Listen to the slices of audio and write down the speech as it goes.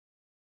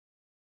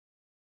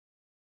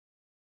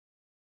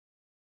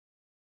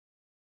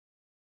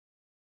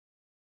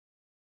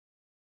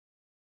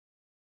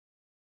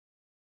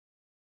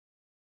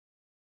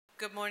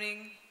Good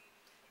morning.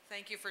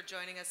 Thank you for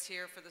joining us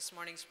here for this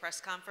morning's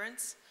press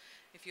conference.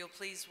 If you'll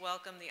please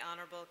welcome the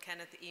Honorable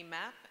Kenneth E.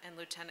 Mapp and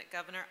Lieutenant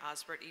Governor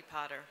Osbert E.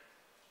 Potter.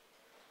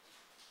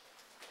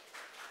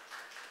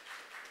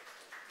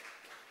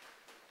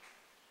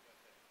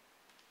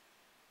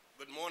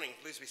 Good morning.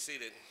 Please be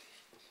seated.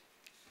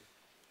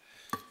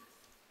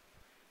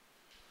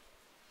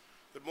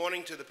 Good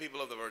morning to the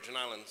people of the Virgin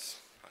Islands.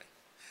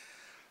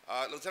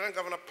 Hi. Lieutenant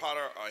Governor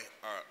Potter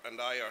and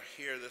I are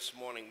here this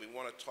morning. We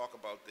want to talk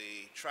about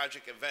the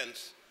tragic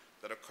events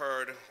that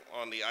occurred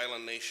on the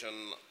island nation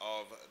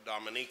of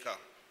Dominica.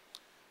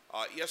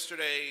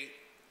 Yesterday,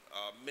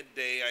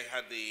 midday, I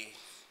had the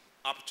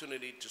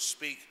opportunity to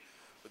speak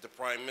with the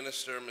Prime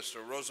Minister,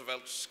 Mr.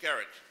 Roosevelt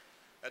Skerrit,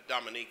 at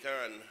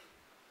Dominica, and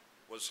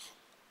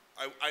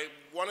I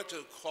wanted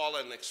to call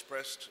and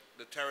express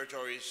the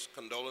territory's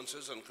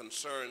condolences and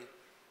concern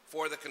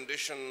for the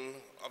condition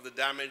of the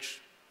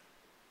damage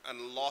and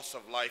loss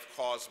of life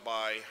caused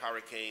by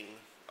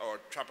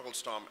Tropical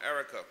Storm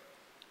Erika.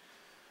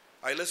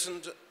 I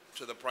listened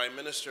to the Prime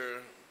Minister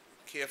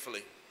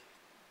carefully,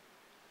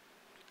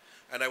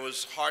 and I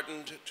was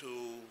heartened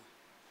to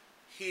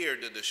hear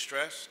the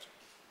distress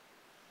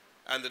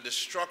and the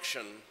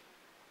destruction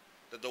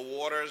that the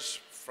waters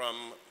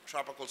from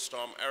Tropical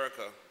Storm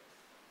Erika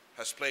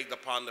has plagued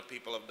upon the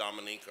people of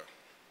Dominica.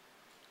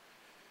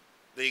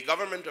 The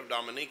government of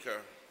Dominica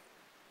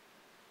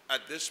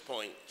at this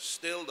point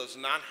still does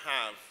not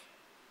have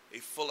a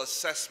full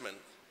assessment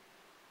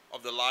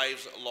of the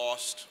lives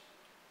lost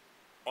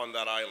on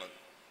that island.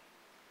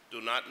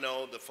 Do not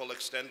know the full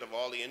extent of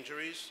all the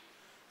injuries,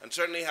 and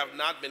certainly have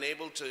not been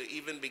able to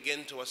even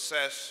begin to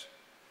assess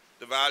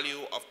the value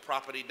of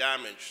property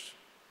damage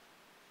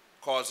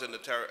caused in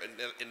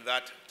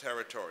that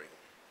territory.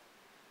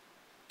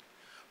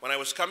 When I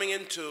was coming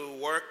into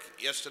work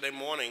yesterday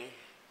morning,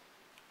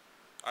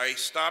 I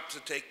stopped to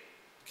take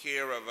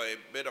care of a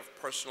bit of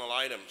personal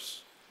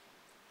items.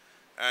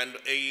 And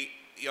a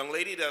young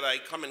lady that I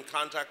come in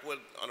contact with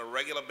on a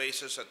regular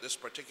basis at this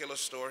particular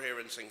store here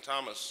in St.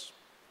 Thomas,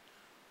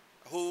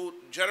 who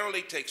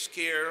generally takes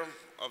care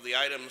of the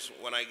items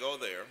when I go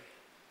there,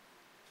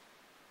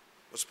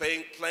 was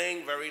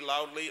playing very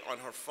loudly on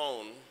her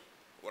phone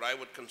what I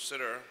would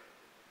consider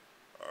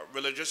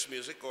religious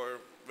music or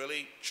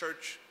really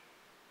church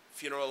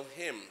funeral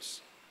hymns.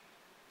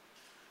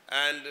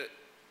 And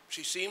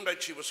she seemed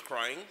like she was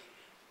crying,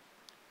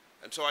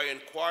 and so I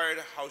inquired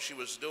how she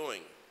was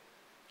doing.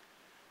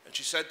 And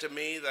she said to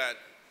me that,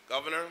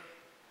 "Governor,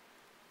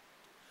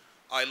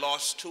 I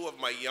lost two of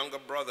my younger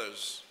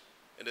brothers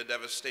in the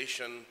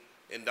devastation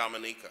in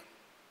Dominica."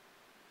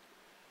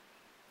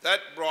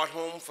 That brought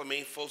home for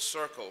me full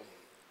circle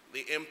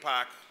the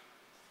impact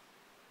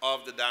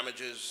of the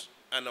damages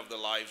and of the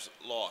lives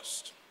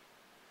lost.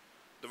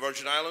 The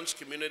Virgin Islands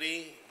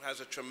community has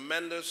a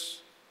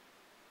tremendous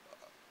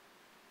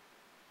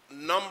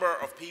number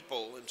of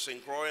people in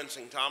St. Croix and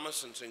St.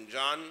 Thomas and St.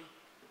 John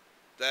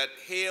that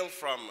hail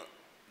from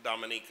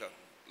Dominica,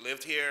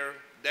 lived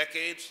here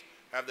decades,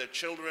 have their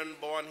children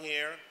born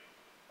here,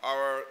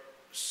 are a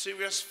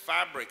serious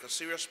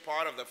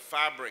part of the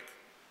fabric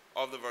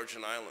of the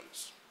Virgin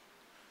Islands.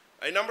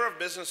 A number of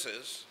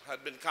businesses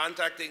had been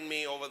contacting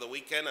me over the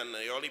weekend and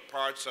the early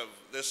parts of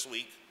this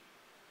week,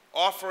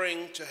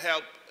 offering to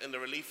help in the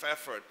relief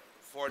effort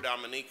for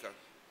Dominica.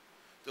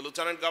 The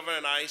Lieutenant Governor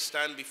and I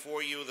stand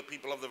before you, the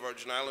people of the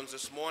Virgin Islands,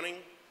 this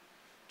morning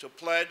to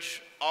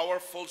pledge our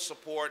full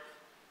support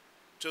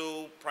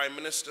to Prime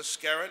Minister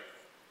Skerrit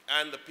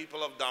and the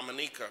people of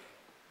Dominica,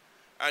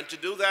 and to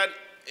do that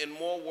in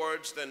more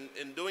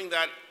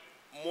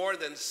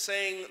than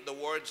saying the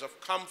words of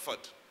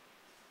comfort,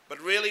 but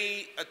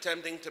really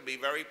attempting to be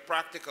very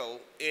practical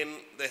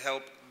in the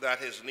help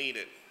that is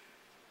needed.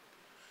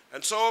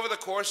 And so over the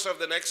course of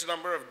the next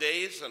number of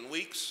days and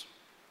weeks,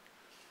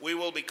 we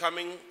will be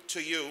coming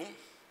to you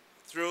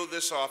through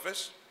this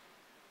office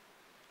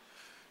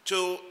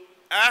to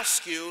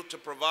ask you to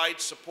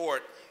provide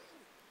support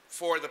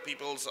for the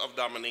peoples of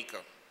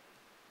Dominica.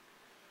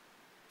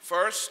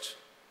 First,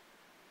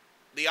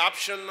 the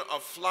option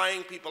of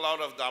flying people out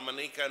of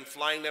Dominica and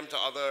flying them to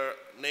other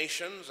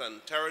nations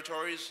and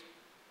territories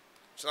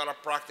is not a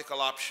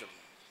practical option.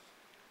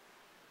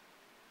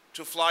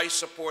 To fly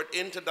support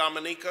into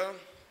Dominica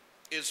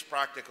is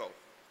practical.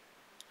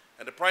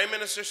 And the Prime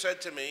Minister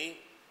said to me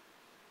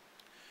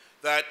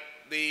that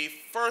the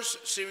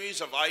first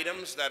series of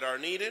items that are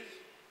needed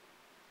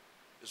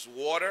is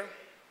water,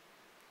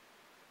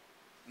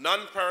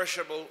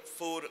 non-perishable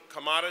food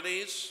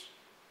commodities,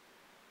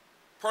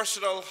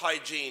 personal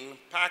hygiene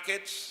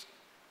packets,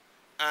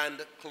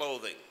 and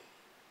clothing.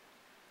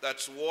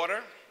 That's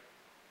water,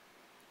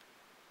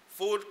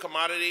 food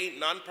commodity,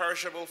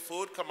 non-perishable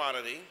food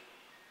commodity,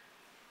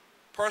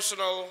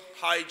 personal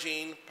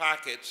hygiene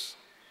packets,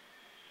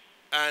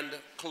 and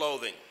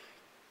clothing.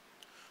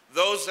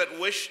 Those that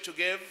wish to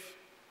give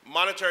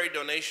monetary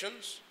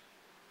donations,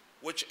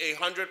 which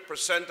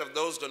 100% of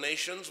those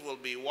donations will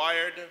be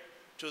wired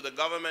to the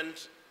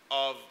government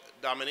of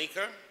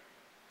Dominica,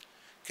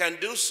 can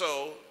do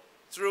so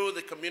through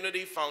the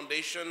Community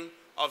Foundation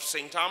of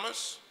St.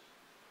 Thomas,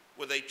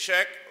 with a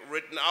check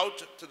written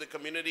out to the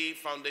Community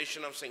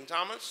Foundation of St.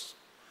 Thomas.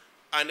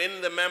 And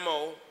in the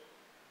memo,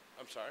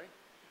 I'm sorry,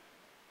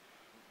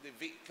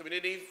 the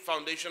Community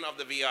Foundation of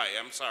the VI,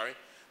 I'm sorry,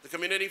 the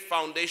Community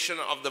Foundation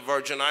of the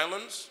Virgin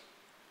Islands,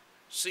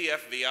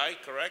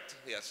 CFVI, correct?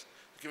 Yes.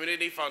 The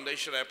Community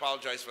Foundation, I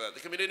apologize for that.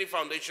 The Community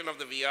Foundation of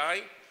the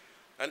VI,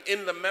 and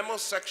in the memo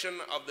section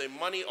of the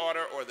money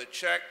order or the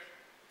check,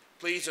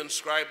 please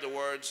inscribe the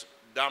words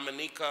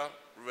Dominica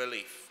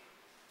Relief.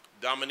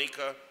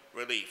 Dominica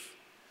Relief.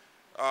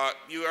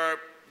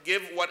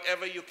 Give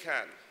whatever you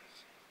can.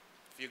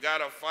 If you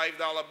got a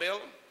 $5 bill,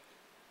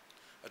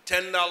 a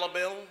 $10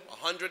 bill,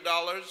 $100,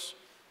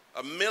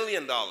 $1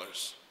 million,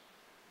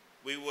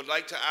 we would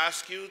like to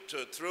ask you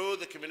to, through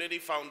the Community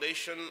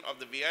Foundation of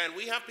the VI, and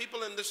we have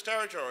people in this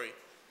territory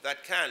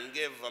that can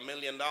give $1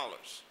 million,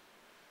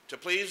 to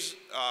please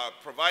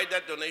provide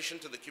that donation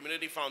to the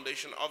Community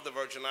Foundation of the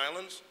Virgin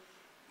Islands,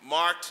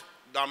 marked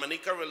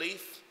Dominica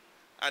Relief,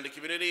 and the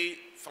Community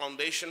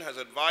Foundation has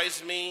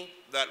advised me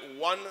that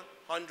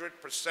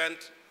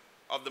 100%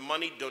 of the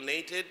money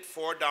donated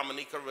for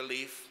Dominica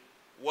Relief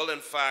will in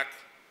fact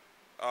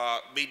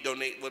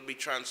will be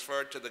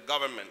transferred to the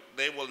government.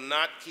 They will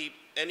not keep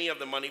any of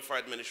the money for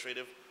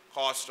administrative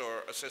cost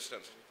or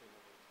assistance.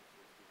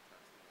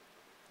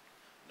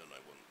 No, I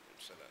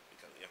wouldn't say that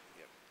because,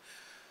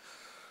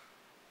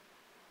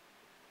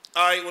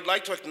 I would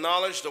like to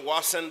acknowledge the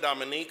Wasen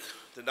Dominique,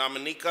 the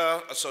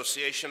Dominica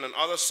Association, and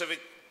other civic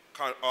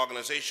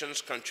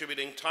organizations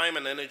contributing time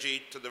and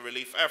energy to the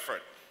relief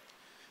effort,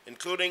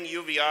 including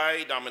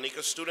UVI,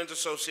 Dominica Student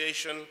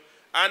Association,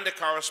 and the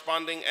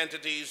corresponding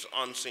entities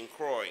on St.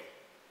 Croix.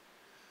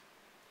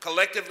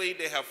 Collectively,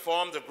 they have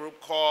formed a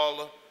group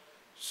called,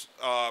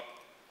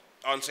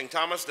 on St.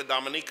 Thomas, the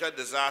Dominica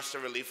Disaster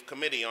Relief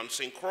Committee. On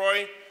St.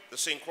 Croix, the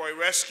St. Croix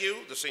Rescue,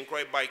 the St.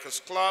 Croix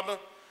Bikers Club,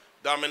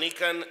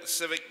 Dominican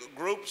Civic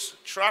Groups,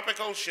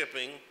 Tropical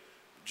Shipping,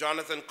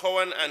 Jonathan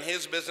Cohen and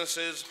his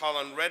businesses,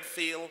 Holland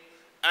Redfield,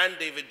 and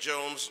David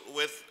Jones,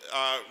 with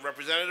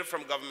representative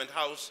from Government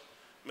House,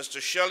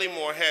 Mr. Shelley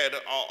Moorhead,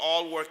 are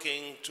all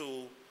working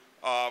to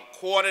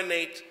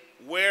coordinate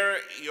where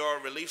your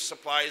relief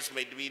supplies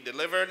may be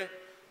delivered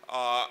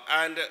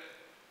and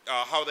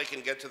how they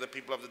can get to the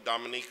people of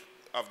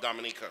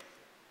Dominica.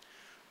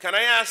 Can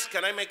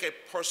I make a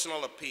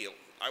personal appeal?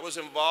 I was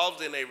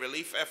involved in a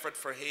relief effort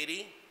for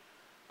Haiti,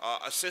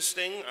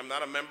 assisting, I'm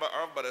not a member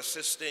of, but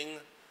assisting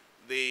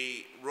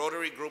the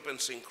Rotary Group in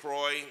St.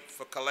 Croix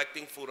for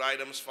collecting food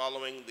items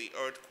following the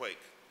earthquake.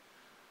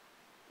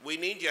 We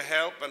need your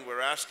help, and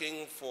we're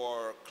asking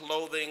for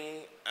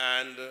clothing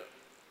and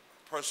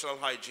personal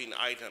hygiene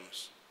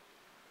items.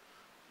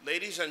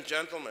 Ladies and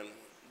gentlemen,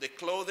 the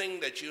clothing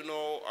that you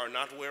know are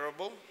not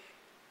wearable,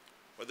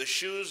 or the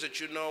shoes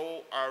that you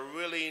know are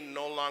really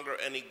no longer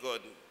any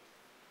good,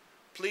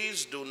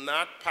 please do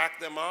not pack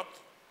them up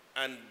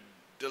and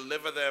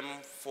deliver them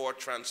for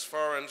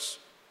transference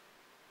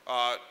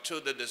to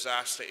the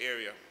disaster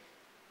area.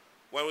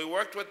 When we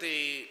worked with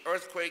the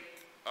earthquake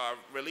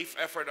relief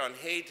effort on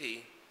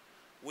Haiti,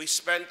 we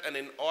spent an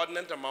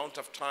inordinate amount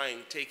of time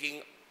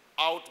taking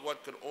out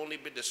what could only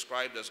be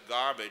described as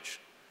garbage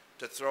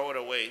to throw it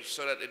away,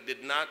 so that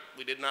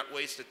we did not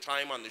waste the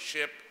time on the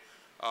ship,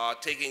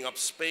 taking up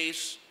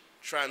space,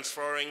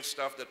 transferring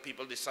stuff that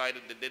people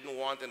decided they didn't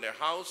want in their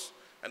house,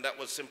 and that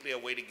was simply a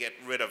way to get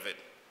rid of it.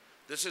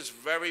 This is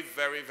very,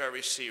 very,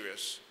 very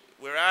serious.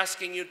 We're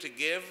asking you to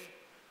give.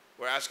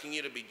 We're asking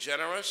you to be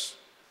generous.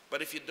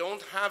 But if you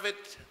don't have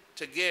it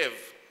to give,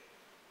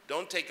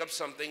 don't take up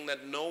something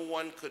that no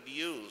one could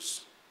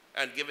use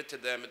and give it to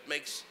them. It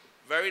makes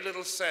very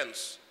little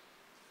sense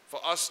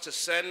for us to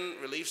send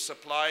relief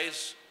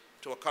supplies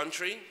to a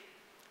country,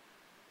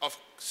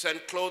 send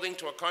clothing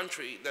to a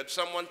country that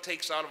someone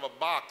takes out of a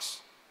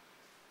box,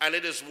 and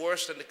it is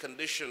worse than the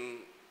condition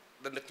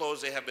than the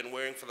clothes they have been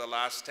wearing for the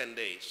last 10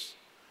 days.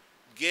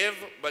 Give,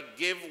 but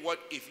give what,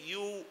 if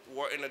you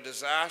were in a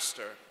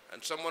disaster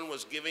and someone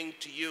was giving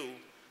to you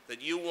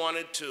that you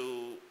wanted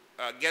to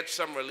get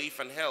some relief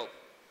and help,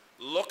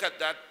 look at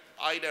that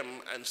item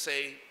and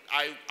say,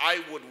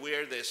 I would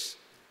wear this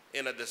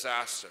in a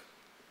disaster.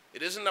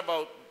 It isn't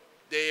about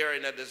they are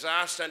in a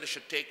disaster and they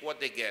should take what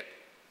they get.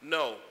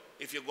 No,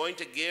 if you're going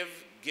to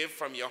give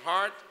from your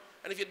heart,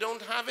 and if you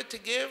don't have it to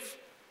give,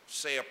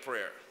 say a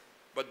prayer.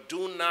 But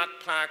do not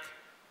pack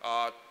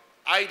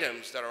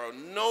items that are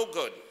no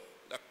good,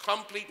 a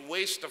complete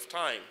waste of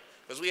time,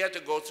 because we had to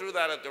go through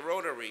that at the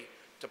Rotary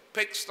to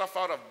pick stuff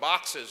out of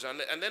boxes, and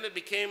then it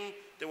became,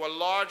 there were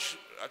large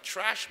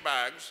trash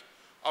bags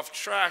of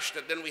trash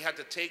that then we had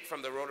to take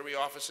from the Rotary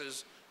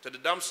offices to the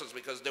dumpsters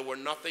because there were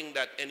nothing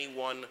that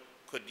anyone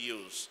could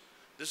use.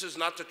 This is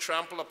not to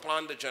trample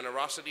upon the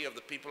generosity of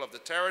the people of the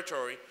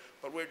territory,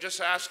 but we're just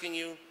asking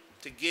you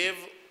to give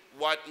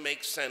what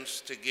makes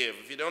sense to give.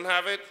 If you don't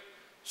have it,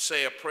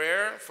 say a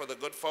prayer for the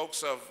good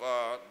folks of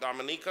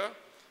Dominica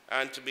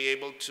and to be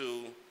able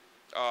to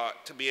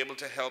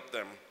help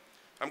them.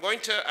 I'm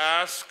going to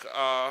ask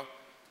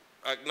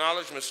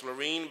acknowledge Ms.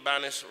 Lorene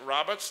Banis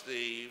Roberts.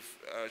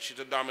 She's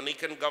a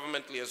Dominican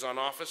government liaison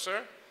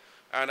officer,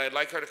 and I'd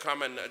like her to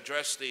come and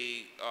address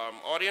the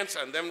audience,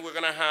 and then we're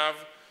going to have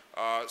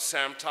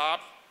Sam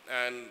Top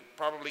and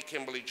probably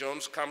Kimberly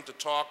Jones come to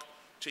talk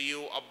to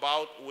you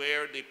about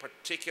where the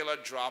particular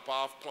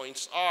drop-off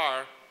points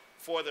are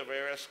for the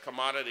various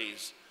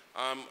commodities.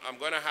 I'm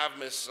going to have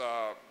Ms.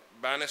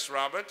 Banis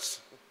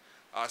Roberts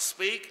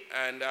speak,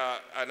 and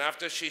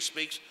after she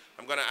speaks,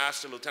 I'm going to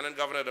ask the Lieutenant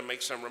Governor to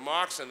make some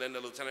remarks, and then the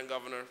Lieutenant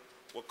Governor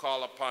will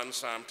call upon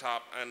Sam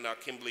Top and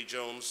Kimberly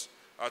Jones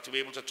to be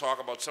able to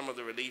talk about some of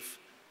the relief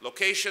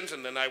locations,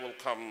 and then I will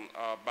come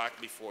back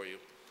before you.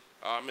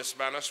 Ms.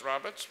 Banis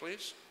Roberts,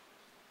 please.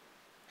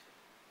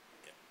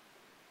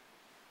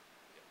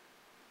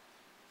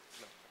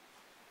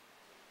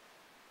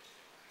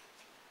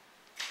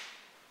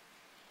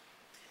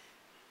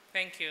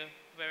 Thank you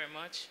very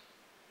much.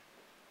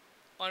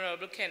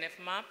 Honorable Kenneth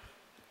Mapp,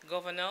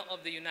 Governor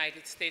of the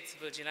United States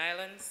Virgin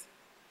Islands,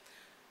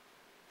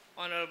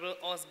 Honorable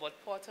Osbert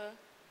Porter,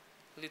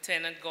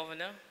 Lieutenant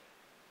Governor,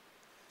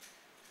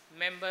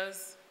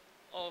 members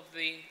of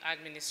the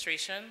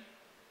administration,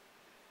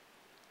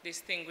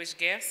 distinguished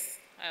guests.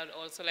 I would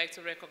also like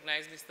to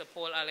recognize Mr.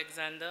 Paul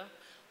Alexander,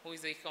 who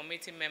is a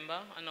committee member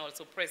and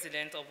also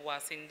president of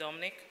WASIN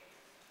Dominic,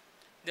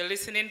 the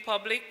listening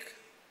public,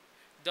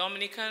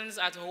 Dominicans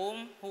at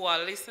home who are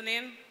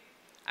listening,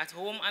 at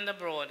home and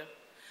abroad,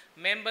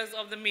 members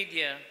of the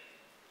media,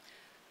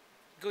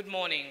 good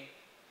morning.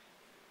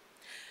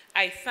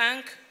 I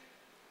thank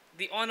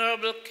the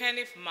Honorable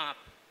Kenneth Mapp,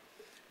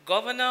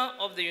 Governor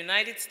of the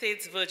United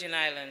States Virgin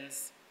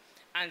Islands,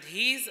 and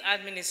his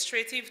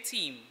administrative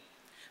team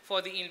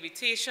for the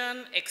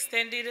invitation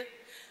extended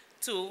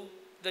to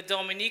the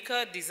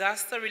Dominica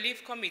Disaster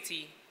Relief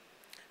Committee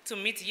to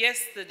meet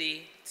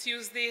yesterday,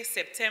 Tuesday,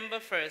 September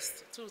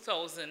 1st,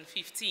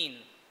 2015.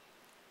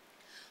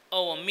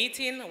 Our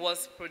meeting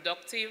was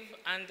productive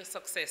and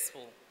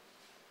successful.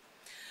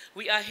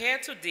 We are here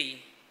today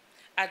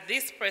at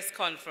this press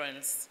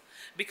conference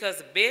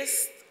because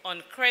based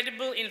on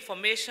credible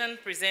information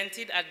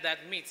presented at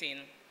that meeting,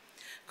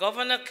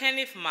 Governor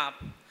Kenneth Mapp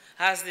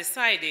has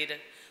decided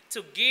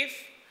to give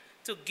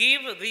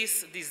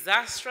this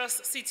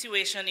disastrous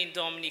situation in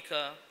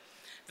Dominica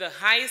the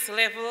highest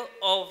level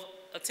of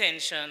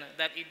attention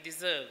that it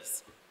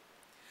deserves.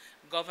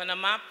 Governor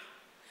Mapp,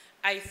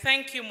 I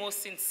thank you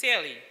most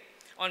sincerely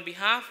on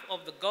behalf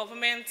of the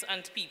government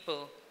and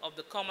people of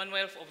the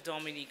Commonwealth of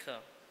Dominica.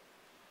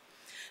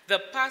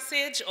 The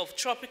passage of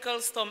Tropical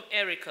Storm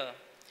Erika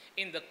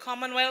in the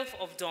Commonwealth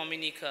of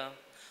Dominica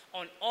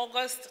on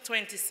August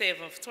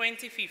 27,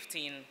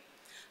 2015,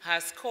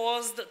 has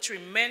caused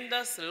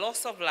tremendous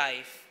loss of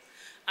life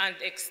and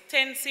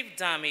extensive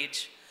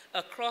damage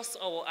across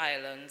our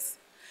islands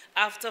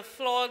after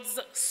floods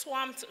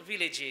swamped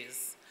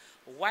villages,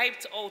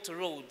 wiped out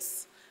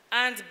roads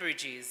and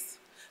bridges,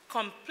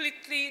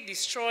 completely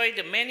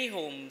destroyed many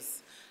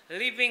homes,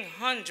 leaving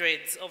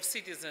hundreds of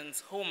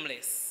citizens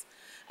homeless,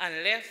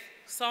 and left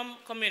some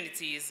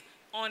communities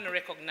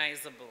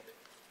unrecognizable.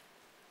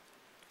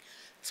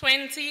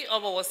 20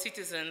 of our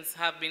citizens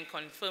have been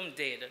confirmed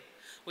dead,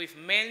 with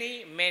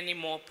many, many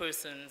more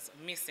persons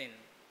missing.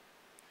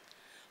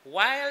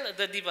 While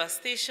the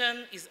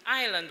devastation is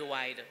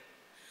island-wide,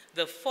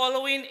 the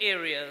following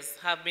areas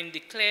have been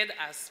declared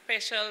as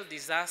special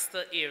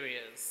disaster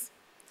areas: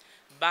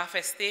 Bath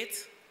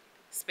Estate,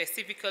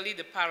 specifically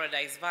the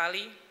Paradise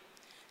Valley,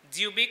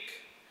 Dubic,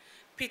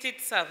 Petit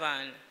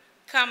Savan,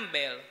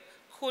 Campbell,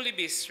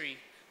 Coolibistri,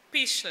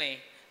 Pichelin,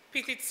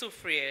 Petit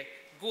Soufriere,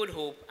 Good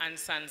Hope, and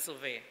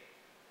Saint-Sauvé.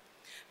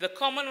 The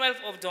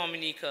Commonwealth of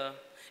Dominica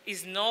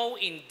is now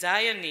in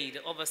dire need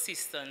of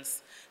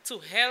assistance to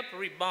help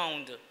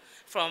rebound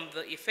from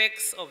the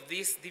effects of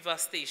this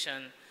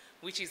devastation,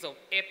 which is of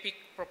epic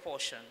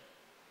proportion.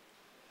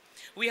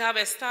 We have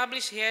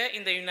established here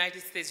in the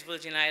United States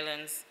Virgin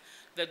Islands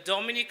the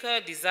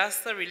Dominica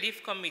Disaster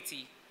Relief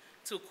Committee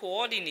to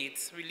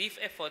coordinate relief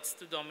efforts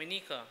to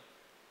Dominica.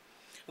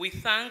 We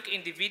thank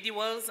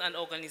individuals and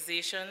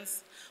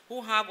organizations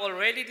who have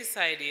already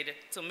decided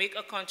to make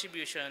a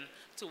contribution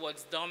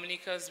towards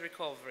Dominica's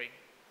recovery.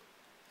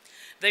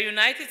 The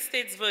United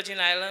States Virgin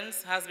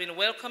Islands has been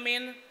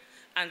welcoming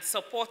and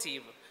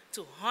supportive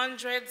to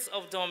hundreds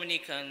of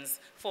Dominicans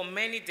for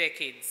many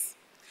decades.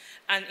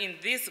 And in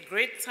this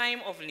great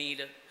time of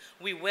need,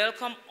 we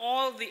welcome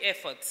all the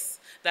efforts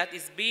that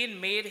is being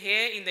made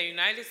here in the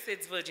United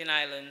States Virgin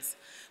Islands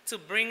to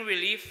bring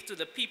relief to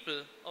the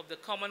people of the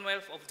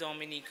Commonwealth of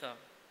Dominica.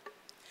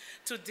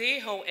 Today,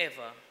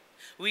 however,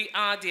 we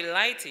are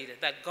delighted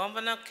that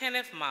Governor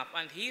Kenneth Mapp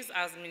and his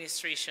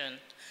administration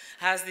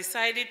has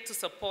decided to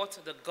support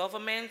the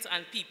government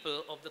and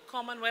people of the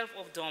Commonwealth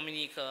of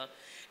Dominica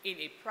in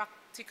a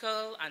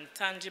practical and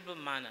tangible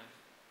manner.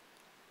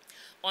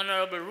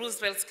 Honorable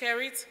Roosevelt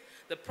Skerrit,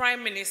 the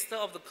Prime Minister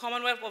of the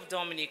Commonwealth of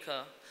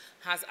Dominica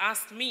has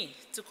asked me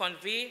to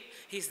convey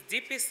his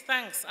deepest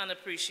thanks and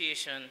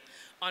appreciation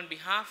on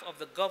behalf of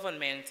the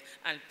government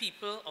and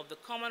people of the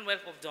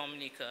Commonwealth of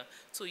Dominica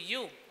to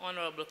you,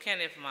 Honorable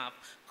Kenneth Mapp,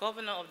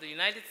 Governor of the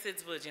United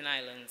States Virgin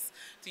Islands,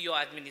 to your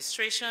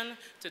administration,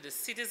 to the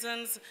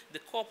citizens, the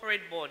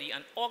corporate body,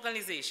 and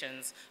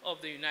organizations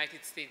of the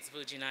United States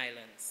Virgin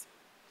Islands.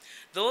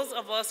 Those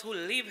of us who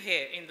live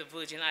here in the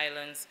Virgin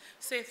Islands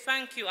say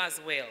thank you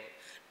as well,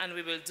 and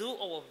we will do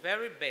our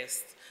very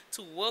best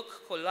to work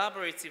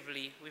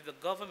collaboratively with the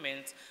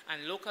government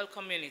and local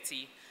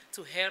community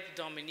to help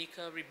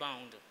Dominica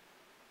rebound.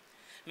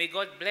 May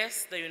God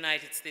bless the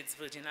United States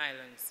Virgin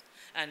Islands,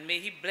 and may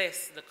He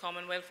bless the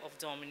Commonwealth of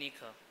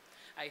Dominica.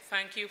 I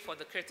thank you for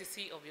the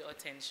courtesy of your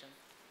attention.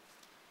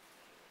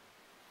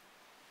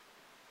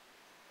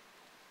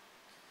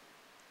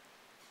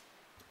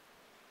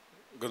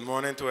 Good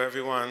morning to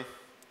everyone.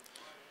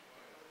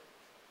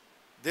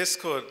 This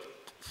could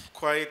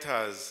quite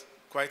as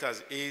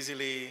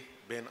easily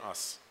been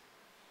us.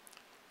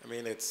 I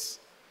mean, it's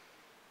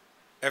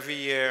every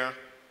year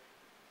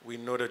we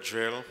know the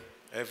drill.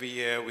 Every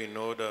year we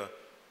know the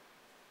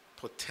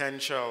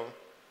potential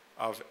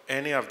of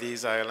any of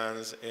these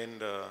islands in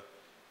the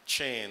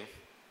chain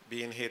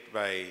being hit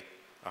by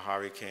a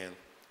hurricane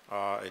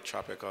or a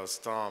tropical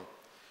storm.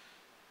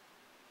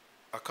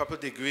 A couple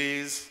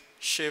degrees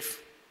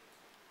shift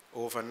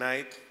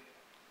overnight,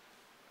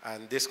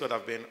 and this could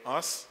have been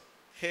us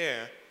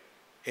here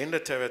in the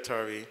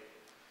territory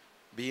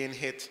being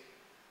hit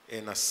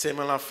in a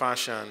similar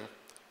fashion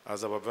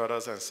as our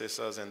brothers and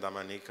sisters in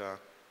Dominica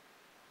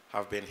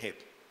have been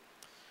hit.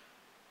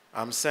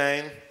 I'm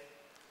saying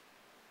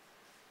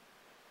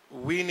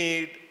we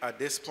need at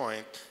this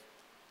point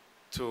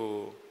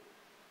to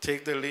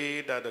take the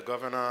lead that the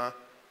governor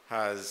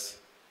has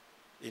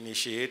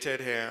initiated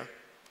here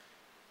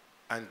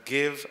and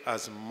give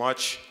as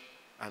much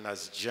and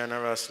as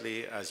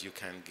generously as you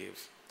can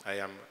give. I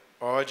am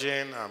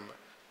urging, I'm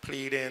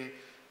pleading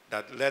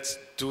that let's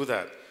do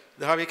that.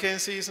 The hurricane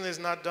season is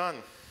not done.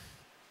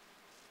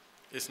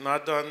 It's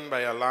not done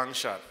by a long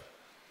shot,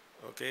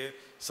 okay?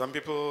 Some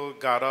people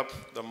got up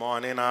the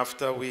morning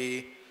after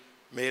we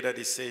made a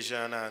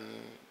decision and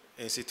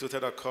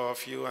instituted a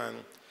curfew and,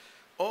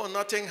 oh,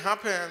 nothing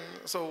happened,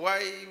 so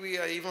why we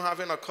are even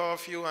having a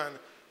curfew? And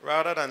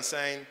rather than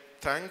saying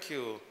thank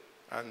you,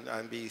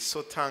 and be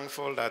so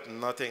thankful that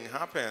nothing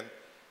happened,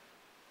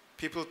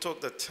 people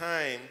took the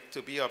time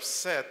to be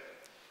upset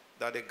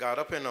that they got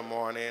up in the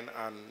morning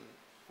and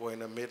were in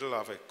the middle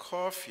of a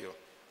curfew.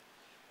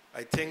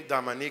 I think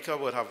Dominica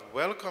would have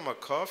welcomed a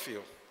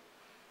curfew,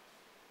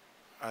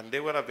 and they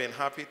would have been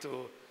happy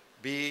to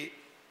be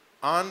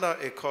under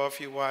a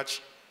curfew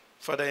watch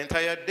for the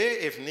entire day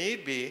if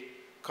need be,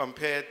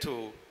 compared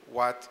to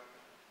what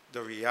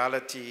the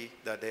reality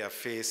that they are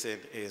facing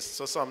is.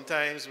 So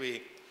sometimes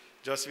we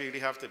just really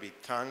have to be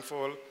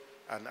thankful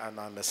and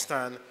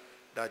understand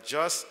that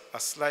just a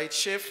slight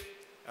shift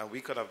and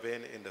we could have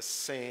been in the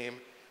same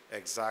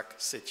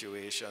exact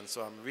situation.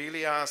 So I'm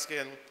really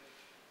asking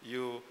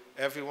you,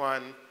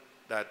 everyone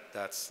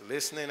that's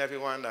listening,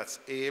 everyone that's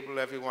able,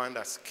 everyone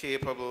that's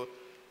capable,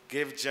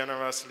 give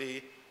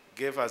generously,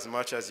 give as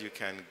much as you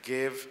can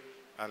give,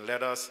 and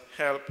let us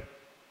help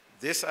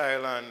this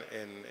island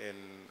in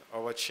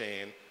our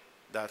chain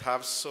that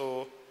have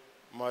so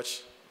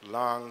much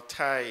long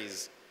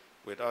ties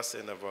with us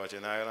in the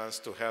Virgin Islands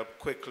to help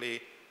quickly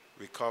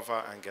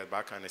recover and get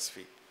back on its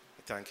feet.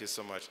 Thank you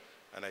so much.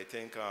 And I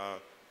think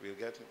we'll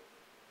get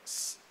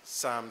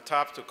Sam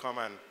Tapp to come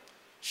and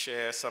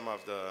share some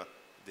of the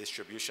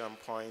distribution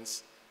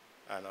points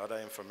and other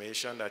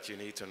information that you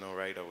need to know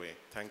right away.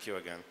 Thank you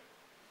again.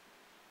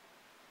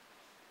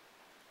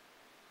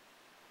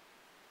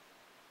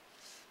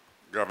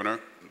 Governor,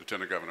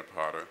 Lieutenant Governor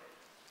Potter,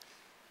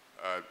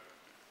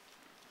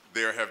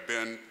 there have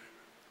been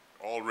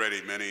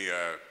already many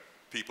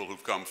people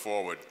who've come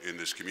forward in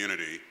this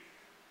community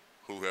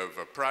who have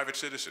private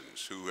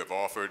citizens who have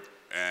offered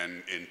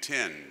and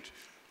intend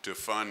to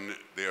fund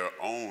their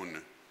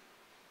own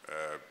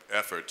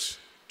efforts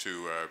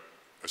to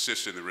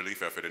assist in the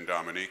relief effort in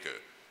Dominica.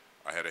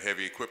 I had a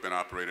heavy equipment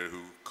operator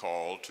who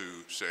called to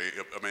say,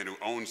 a man who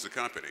owns the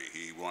company,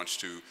 he wants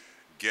to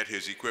get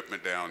his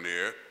equipment down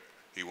there.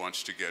 He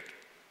wants to get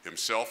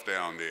himself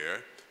down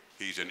there.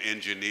 He's an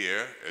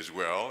engineer as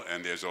well,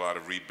 and there's a lot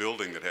of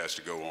rebuilding that has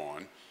to go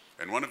on.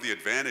 And one of the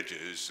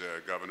advantages,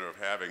 Governor, of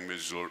having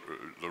Ms.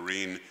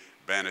 Lorene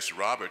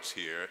Bannis-Roberts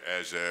here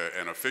as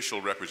an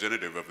official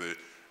representative of the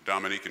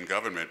Dominican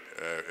government,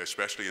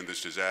 especially in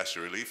this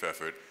disaster relief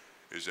effort,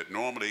 is that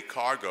normally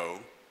cargo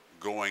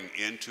going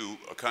into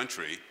a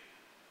country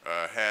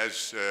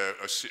has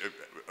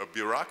a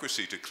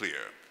bureaucracy to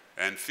clear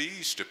and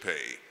fees to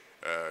pay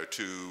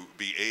to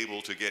be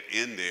able to get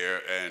in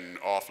there and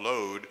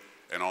offload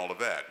and all of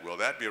that. Well,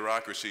 that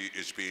bureaucracy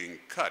is being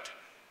cut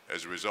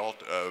as a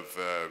result of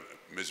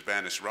Ms.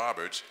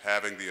 Bannis-Roberts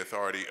having the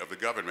authority of the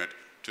government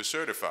to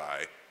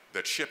certify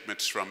that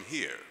shipments from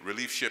here,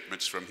 relief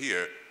shipments from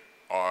here,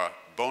 are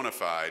bona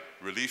fide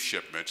relief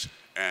shipments,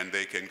 and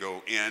they can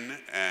go in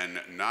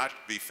and not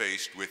be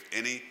faced with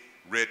any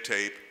red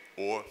tape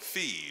or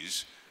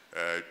fees,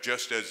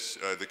 just as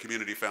the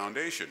Community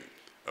Foundation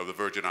of the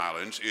Virgin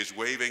Islands is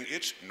waiving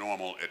its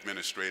normal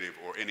administrative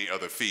or any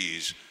other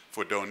fees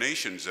for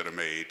donations that are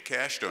made,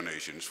 cash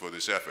donations for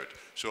this effort.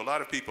 So a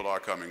lot of people are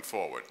coming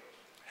forward.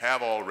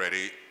 Have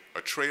already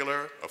a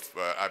trailer,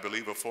 I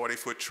believe a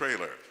 40-foot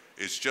trailer,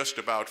 is just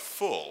about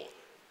full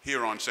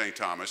here on St.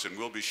 Thomas and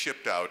will be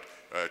shipped out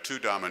to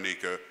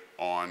Dominica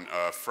on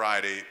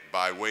Friday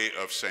by way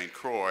of St.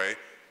 Croix.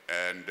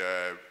 And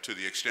to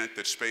the extent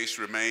that space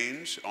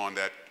remains on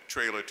that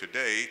trailer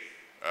today,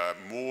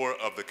 more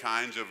of the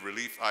kinds of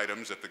relief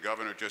items that the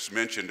governor just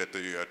mentioned at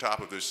the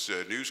top of this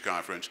news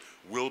conference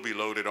will be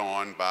loaded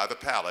on by the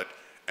pallet,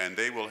 and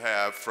they will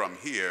have from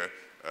here,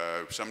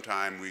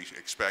 sometime we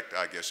expect,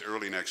 I guess,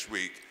 early next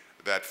week,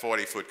 that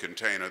 40-foot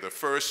container, the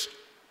first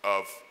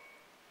of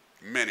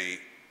many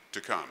to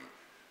come.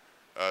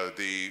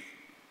 The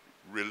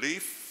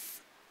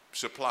relief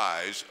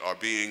supplies are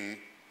being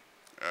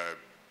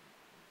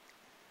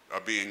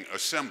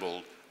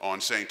assembled on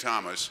St.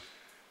 Thomas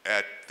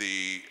at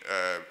the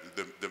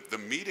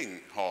meeting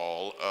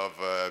hall of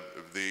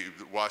the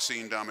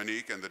Wasine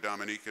Dominique and the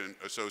Dominican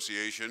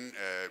Association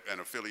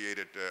and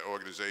affiliated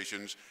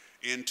organizations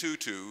in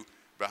Tutu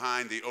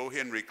behind the O.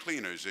 Henry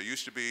Cleaners. There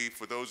used to be,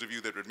 for those of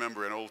you that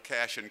remember, an old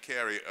cash and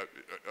carry,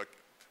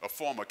 a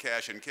former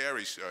cash and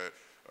carry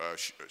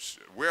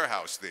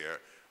warehouse there.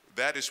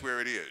 That is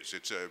where it is.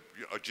 It's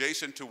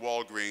adjacent to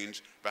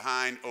Walgreens,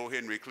 behind O.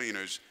 Henry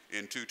Cleaners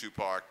in Tutu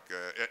Park,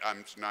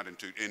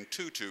 in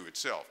Tutu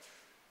itself.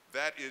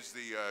 That is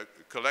the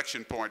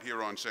collection point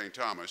here on St.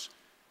 Thomas.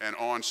 And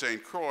on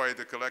St. Croix,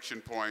 the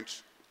collection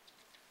points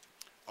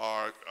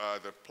are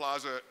the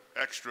Plaza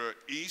Extra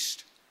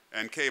East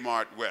and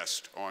Kmart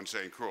West on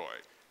St. Croix.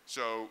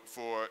 So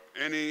for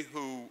any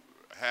who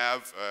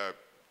have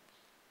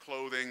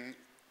clothing,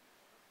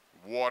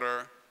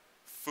 water,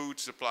 food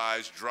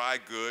supplies, dry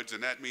goods,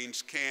 and that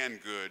means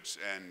canned goods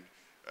and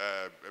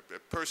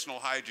personal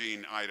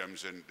hygiene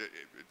items and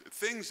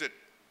things that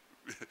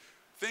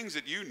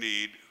you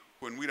need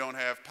when we don't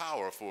have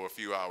power for a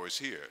few hours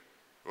here,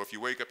 or if you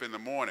wake up in the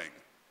morning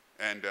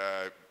and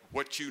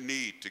what you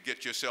need to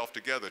get yourself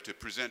together to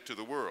present to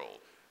the world.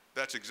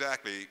 That's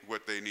exactly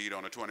what they need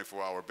on a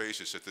 24-hour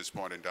basis at this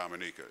point in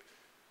Dominica.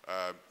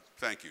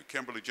 Thank you.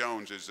 Kimberly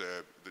Jones is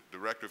the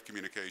Director of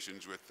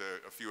Communications with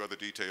a few other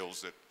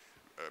details that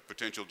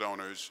potential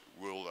donors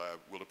will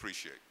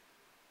appreciate.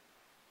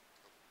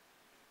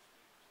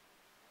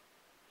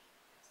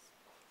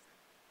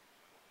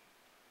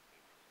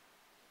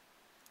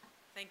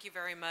 Thank you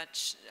very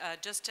much.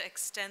 Just to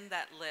extend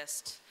that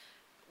list,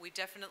 we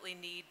definitely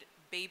need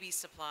baby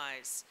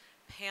supplies,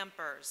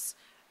 Pampers,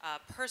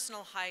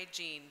 personal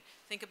hygiene.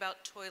 Think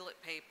about toilet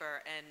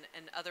paper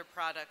and other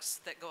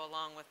products that go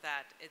along with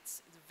that.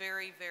 It's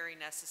very, very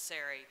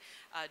necessary.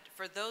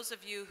 For those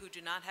of you who do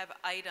not have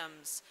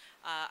items,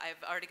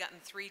 I've already gotten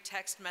 3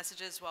 text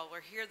messages while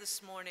we're here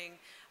this morning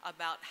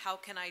about how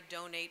can I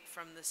donate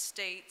from the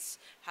states,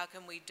 how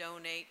can we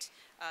donate.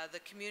 The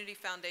Community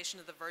Foundation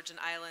of the Virgin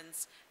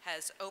Islands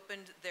has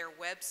opened their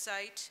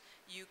website.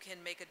 You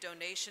can make a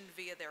donation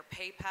via their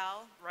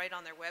PayPal right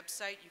on their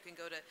website. You can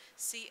go to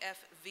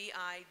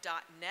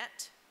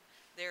cfvi.net.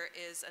 There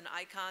is an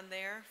icon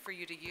there for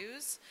you to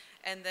use.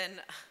 And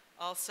then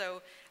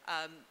also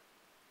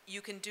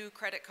you can do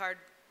credit card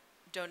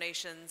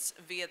donations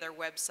via their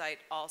website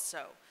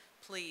also.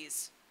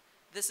 Please,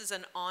 this is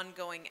an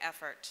ongoing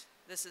effort.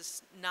 This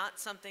is not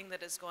something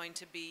that is going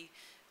to be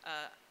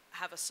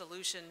have a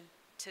solution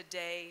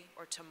today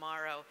or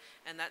tomorrow,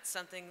 and that's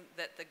something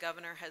that the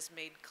governor has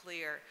made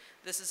clear.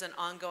 This is an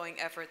ongoing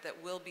effort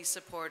that will be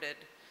supported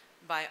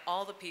by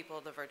all the people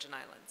of the Virgin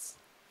Islands.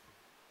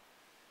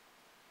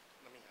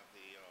 Let me have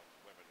the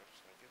web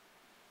address, thank you.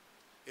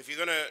 If you're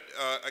going to,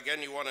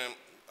 again, you want to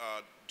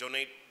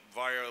donate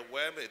via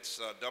web, it's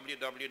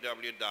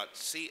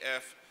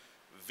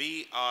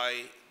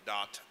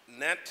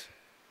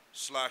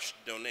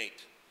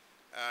www.cfvi.net/donate.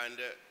 And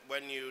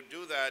when you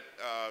do that,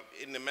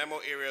 in the memo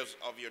areas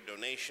of your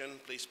donation,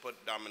 please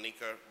put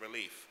Dominica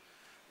Relief.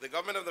 The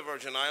government of the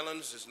Virgin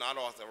Islands is not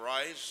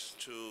authorized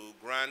to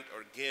grant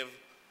or give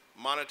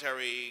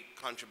monetary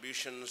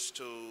contributions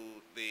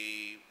to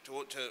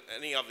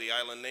any of the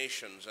island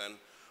nations. And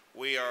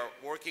we are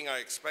working, I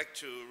expect,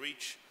 to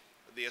reach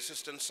the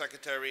Assistant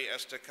Secretary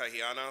Esther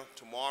Kahiana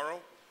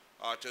tomorrow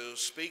to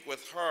speak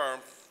with her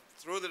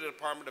through the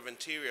Department of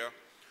Interior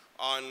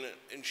on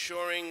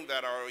ensuring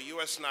that our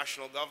U.S.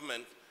 national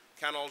government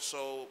can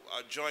also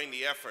join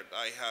the effort.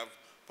 I have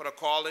put a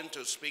call in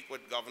to speak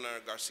with Governor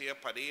Garcia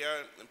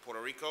Padilla in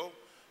Puerto Rico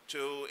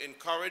to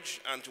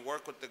encourage and to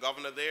work with the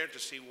governor there to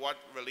see what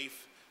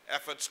relief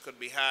efforts could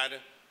be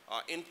had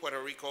in Puerto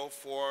Rico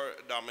for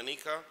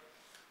Dominica.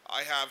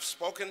 I have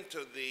spoken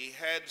to the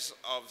heads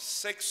of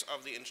 6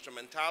 of the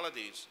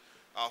instrumentalities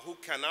who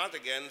cannot,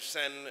 again,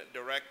 send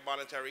direct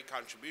monetary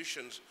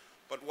contributions.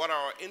 But what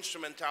our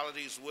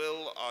instrumentalities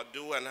will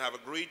do and have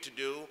agreed to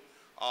do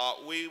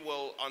we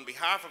will, on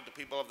behalf of the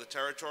people of the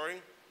territory,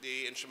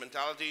 the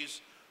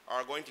instrumentalities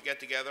are going to get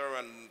together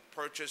and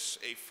purchase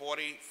a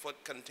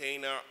 40-foot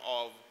container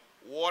of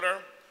water.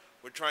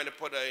 We're trying to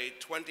put a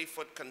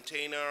 20-foot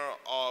container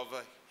of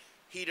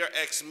Heater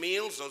X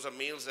meals. Those are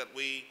meals that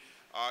we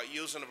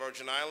use in the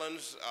Virgin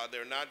Islands.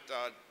 They're not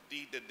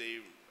the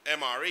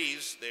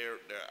MREs. They're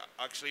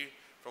actually,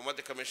 from what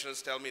the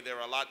commissioners tell me,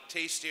 they're a lot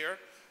tastier,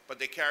 but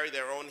they carry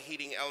their own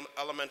heating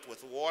element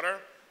with water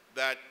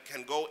that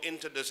can go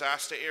into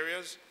disaster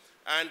areas.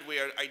 And we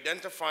are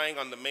identifying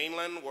on the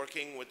mainland,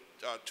 working with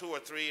 2 or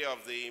 3 of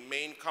the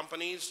main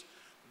companies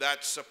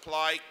that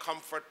supply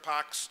comfort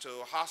packs to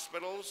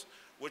hospitals,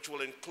 which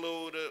will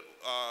include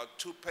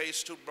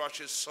toothpaste,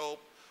 toothbrushes,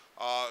 soap,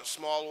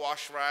 small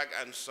wash rag,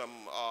 and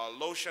some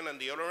lotion and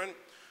deodorant.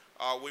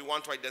 We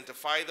want to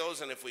identify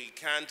those, and if we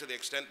can, to the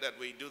extent that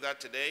we do that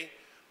today,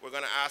 we're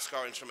going to ask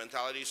our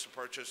instrumentalities to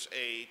purchase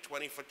a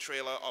 20-foot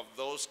trailer of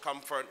those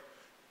comfort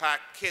pack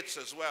kits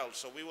as well.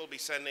 So we will be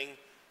sending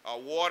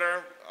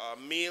water,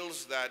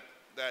 meals that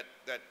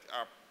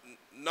are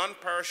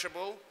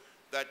non-perishable,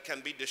 that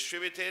can be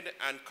distributed,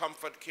 and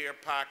comfort care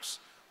packs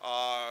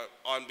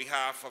on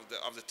behalf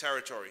of the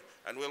territory.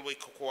 And we'll be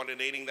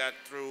coordinating that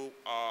through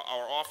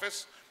our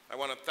office. I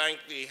want to thank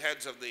the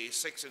heads of the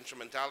 6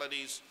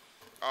 instrumentalities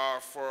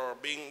for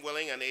being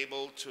willing and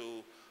able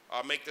to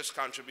make this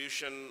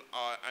contribution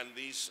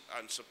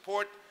and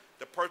support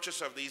the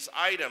purchase of these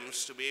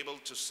items to be able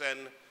to send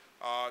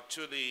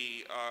to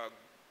the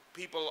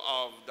people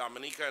of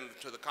Dominica and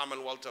to the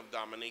Commonwealth of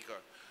Dominica.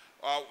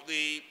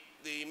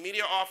 The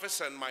media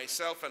office and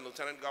myself and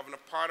Lieutenant Governor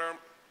Potter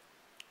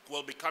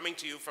will be coming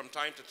to you from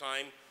time to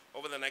time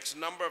over the next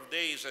number of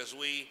days as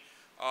we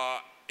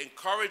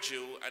encourage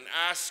you and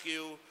ask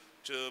you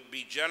to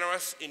be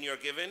generous in your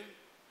giving,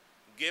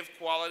 give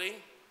quality,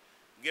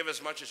 give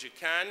as much as you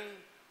can.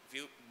 If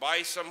you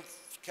buy some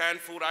canned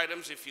food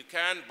items, if you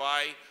can,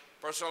 buy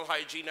personal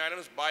hygiene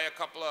items, buy a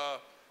couple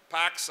of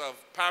packs of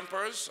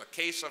Pampers, a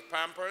case of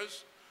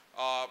Pampers,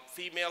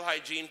 female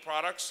hygiene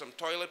products, some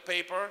toilet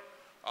paper,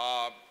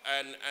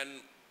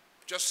 and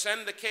just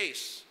send the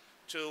case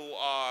to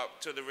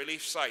the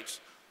relief sites.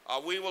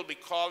 We will be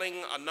calling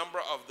a number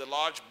of the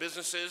large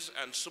businesses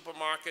and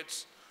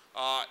supermarkets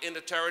in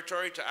the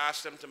territory to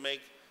ask them to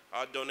make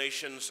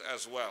donations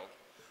as well.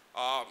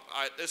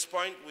 At this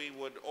point, we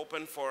would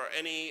open for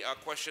any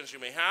questions you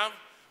may have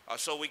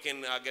so we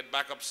can get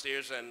back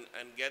upstairs and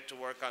get to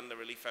work on the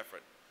relief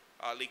effort.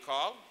 Lee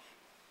Call.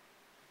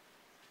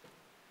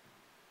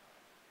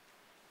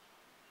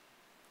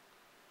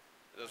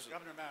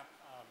 Governor Mapp,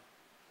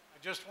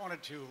 I just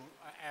wanted to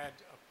add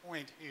a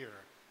point here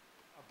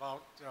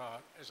about,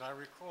 as I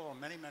recall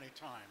many, many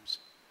times,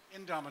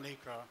 in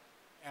Dominica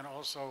and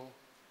also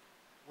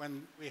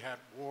when we had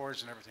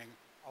wars and everything,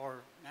 our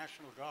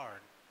National Guard,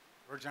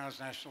 Virgin Islands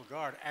National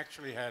Guard,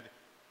 actually had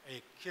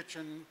a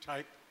kitchen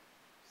type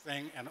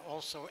thing and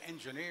also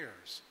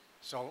engineers.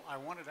 So I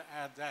wanted to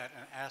add that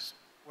and ask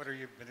whether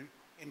you've been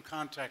in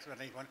contact with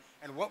anyone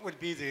and what would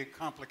be the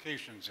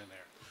complications in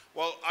there.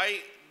 Well,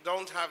 I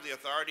don't have the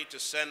authority to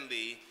send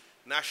the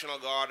National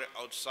Guard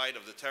outside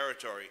of the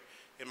territory.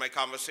 In my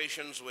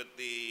conversations with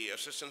the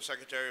Assistant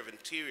Secretary of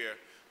Interior,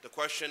 the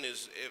question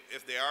is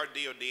if there are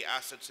DoD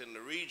assets in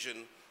the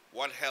region,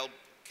 what help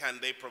can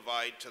they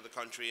provide to the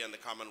country and the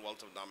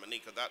Commonwealth of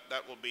Dominica?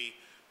 That will be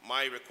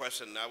my request,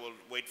 and I will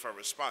wait for a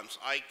response.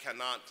 I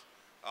cannot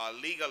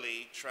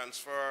legally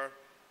transfer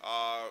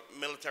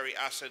military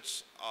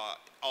assets,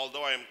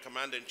 although I am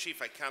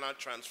Commander-in-Chief, I cannot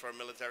transfer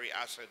military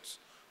assets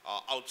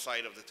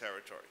outside of the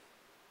territory.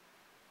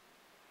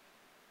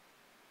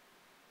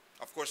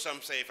 Of course,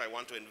 some say if I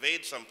want to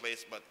invade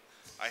someplace, but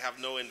I have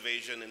no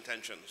invasion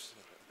intentions.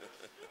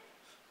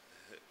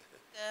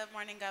 Good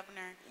morning,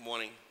 Governor. Good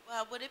morning.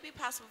 Well, would it be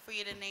possible for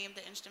you to name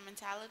the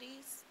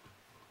instrumentalities?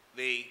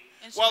 The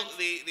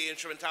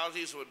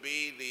instrumentalities would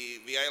be the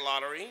VI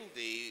Lottery,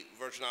 the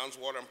Virgin Islands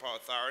Water and Power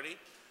Authority,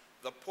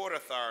 the Port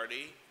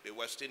Authority, the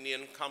West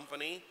Indian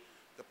Company,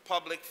 the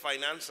Public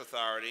Finance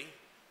Authority,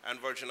 and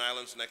Virgin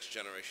Islands Next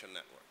Generation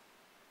Network.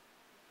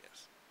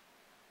 Yes.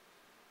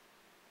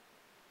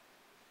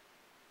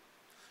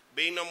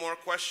 Being no more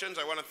questions,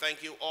 I want to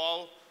thank you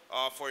all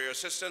for your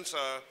assistance.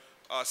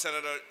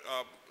 Senator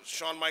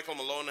Sean Michael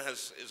Malone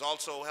is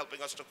also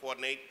helping us to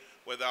coordinate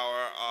with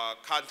our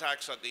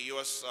contacts at the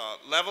U.S.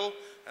 level.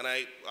 And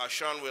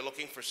Sean, we're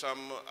looking for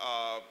some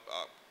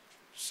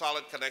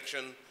solid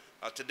connection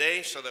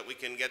today so that we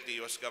can get the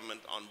U.S. government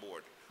on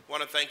board. I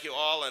want to thank you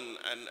all and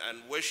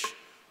wish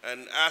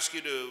and ask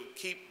you to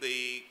keep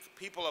the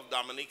people of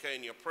Dominica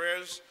in your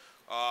prayers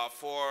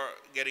for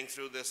getting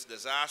through this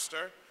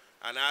disaster,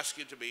 and ask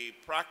you to be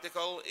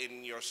practical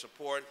in your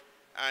support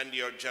and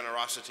your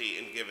generosity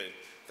in giving.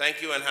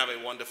 Thank you and have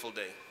a wonderful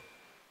day.